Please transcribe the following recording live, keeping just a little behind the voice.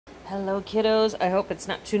Hello, kiddos. I hope it's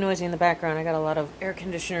not too noisy in the background. I got a lot of air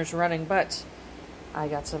conditioners running, but I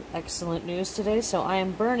got some excellent news today. So I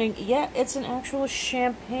am burning, yeah, it's an actual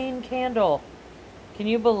champagne candle. Can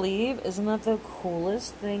you believe? Isn't that the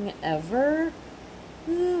coolest thing ever?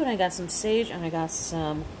 Ooh, and I got some sage and I got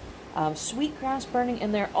some sweetgrass burning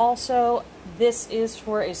in there also. This is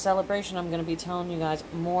for a celebration. I'm going to be telling you guys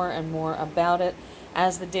more and more about it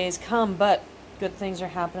as the days come, but good things are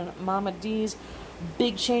happening at Mama D's.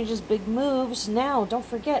 Big changes, big moves. Now, don't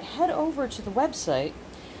forget, head over to the website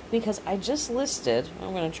because I just listed,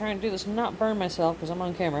 I'm going to try and do this and not burn myself because I'm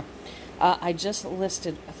on camera. I just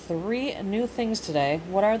listed 3 new things today.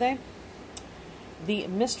 What are they? The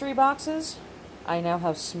mystery boxes. I now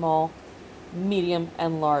have small, medium,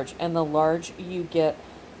 and large. And the large you get,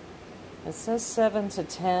 it says 7 to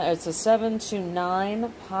 10, it's a 7 to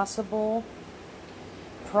 9 possible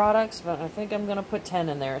products, but I think I'm going to put 10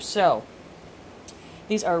 in there. So,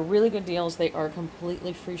 these are really good deals. They are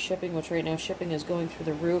completely free shipping, which right now shipping is going through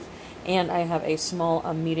the roof. And I have a small,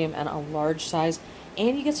 a medium, and a large size.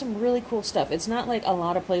 And you get some really cool stuff. It's not like a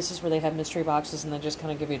lot of places where they have mystery boxes and they just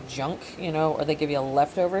kind of give you junk, you know, or they give you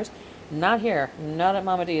leftovers. Not here. Not at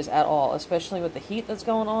Mama D's at all, especially with the heat that's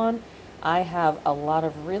going on. I have a lot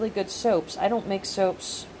of really good soaps. I don't make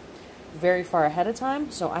soaps very far ahead of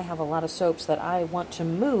time, so I have a lot of soaps that I want to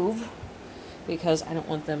move because I don't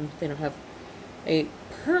want them, they don't have a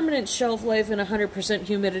permanent shelf life in 100%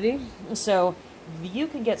 humidity. So you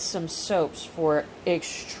can get some soaps for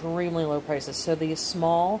extremely low prices. So the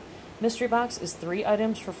small mystery box is 3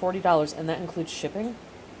 items for $40, and that includes shipping.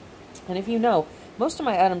 And if you know, most of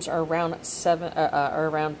my items are around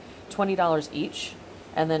around $20 each,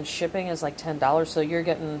 and then shipping is like $10. So you're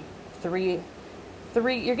getting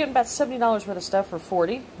you're getting about $70 worth of stuff for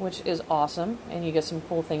 $40, which is awesome, and you get some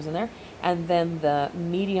cool things in there. And then the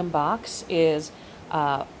medium box is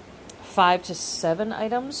 5 to 7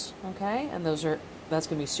 items, okay? And that's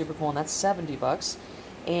gonna be super cool, and that's $70.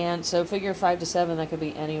 And so figure 5 to 7, that could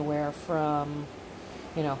be anywhere from,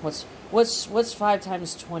 you know, what's 5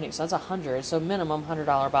 times 20? So that's 100. So minimum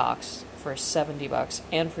 $100 box for $70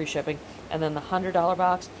 and free shipping. And then the $100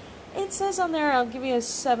 box, it says on there, I'll give you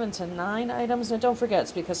 7 to 9 items. Now, don't forget,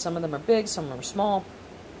 it's because some of them are big, some of them are small,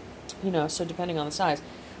 you know, so depending on the size.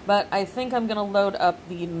 But I think I'm going to load up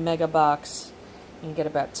the mega box and get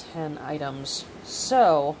about 10 items.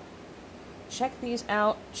 So, check these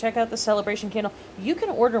out. Check out the celebration candle. You can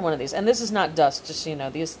order one of these. And this is not dust, just so you know.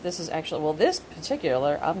 This is actually, well, this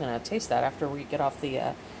particular, I'm going to taste that after we get off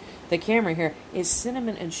the camera here, is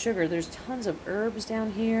cinnamon and sugar. There's tons of herbs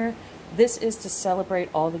down here. This is to celebrate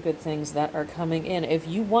all the good things that are coming in. If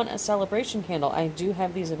you want a celebration candle, I do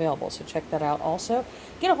have these available, so check that out also.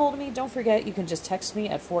 Get a hold of me. Don't forget, you can just text me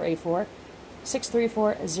at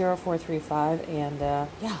 484-634-0435. And,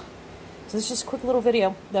 yeah. So this is just a quick little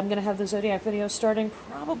video. I'm going to have the Zodiac video starting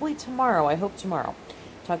probably tomorrow. I hope tomorrow.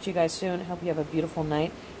 Talk to you guys soon. Hope you have a beautiful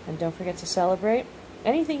night. And don't forget to celebrate.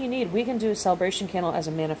 Anything you need, we can do a celebration candle as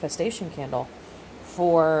a manifestation candle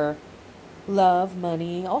for love,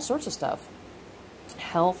 money, all sorts of stuff.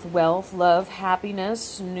 Health, wealth, love,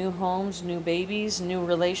 happiness, new homes, new babies, new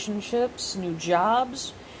relationships, new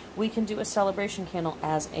jobs. We can do a celebration candle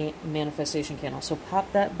as a manifestation candle. So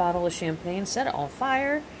pop that bottle of champagne, set it on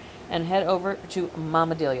fire, and head over to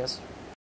Moma Delia's.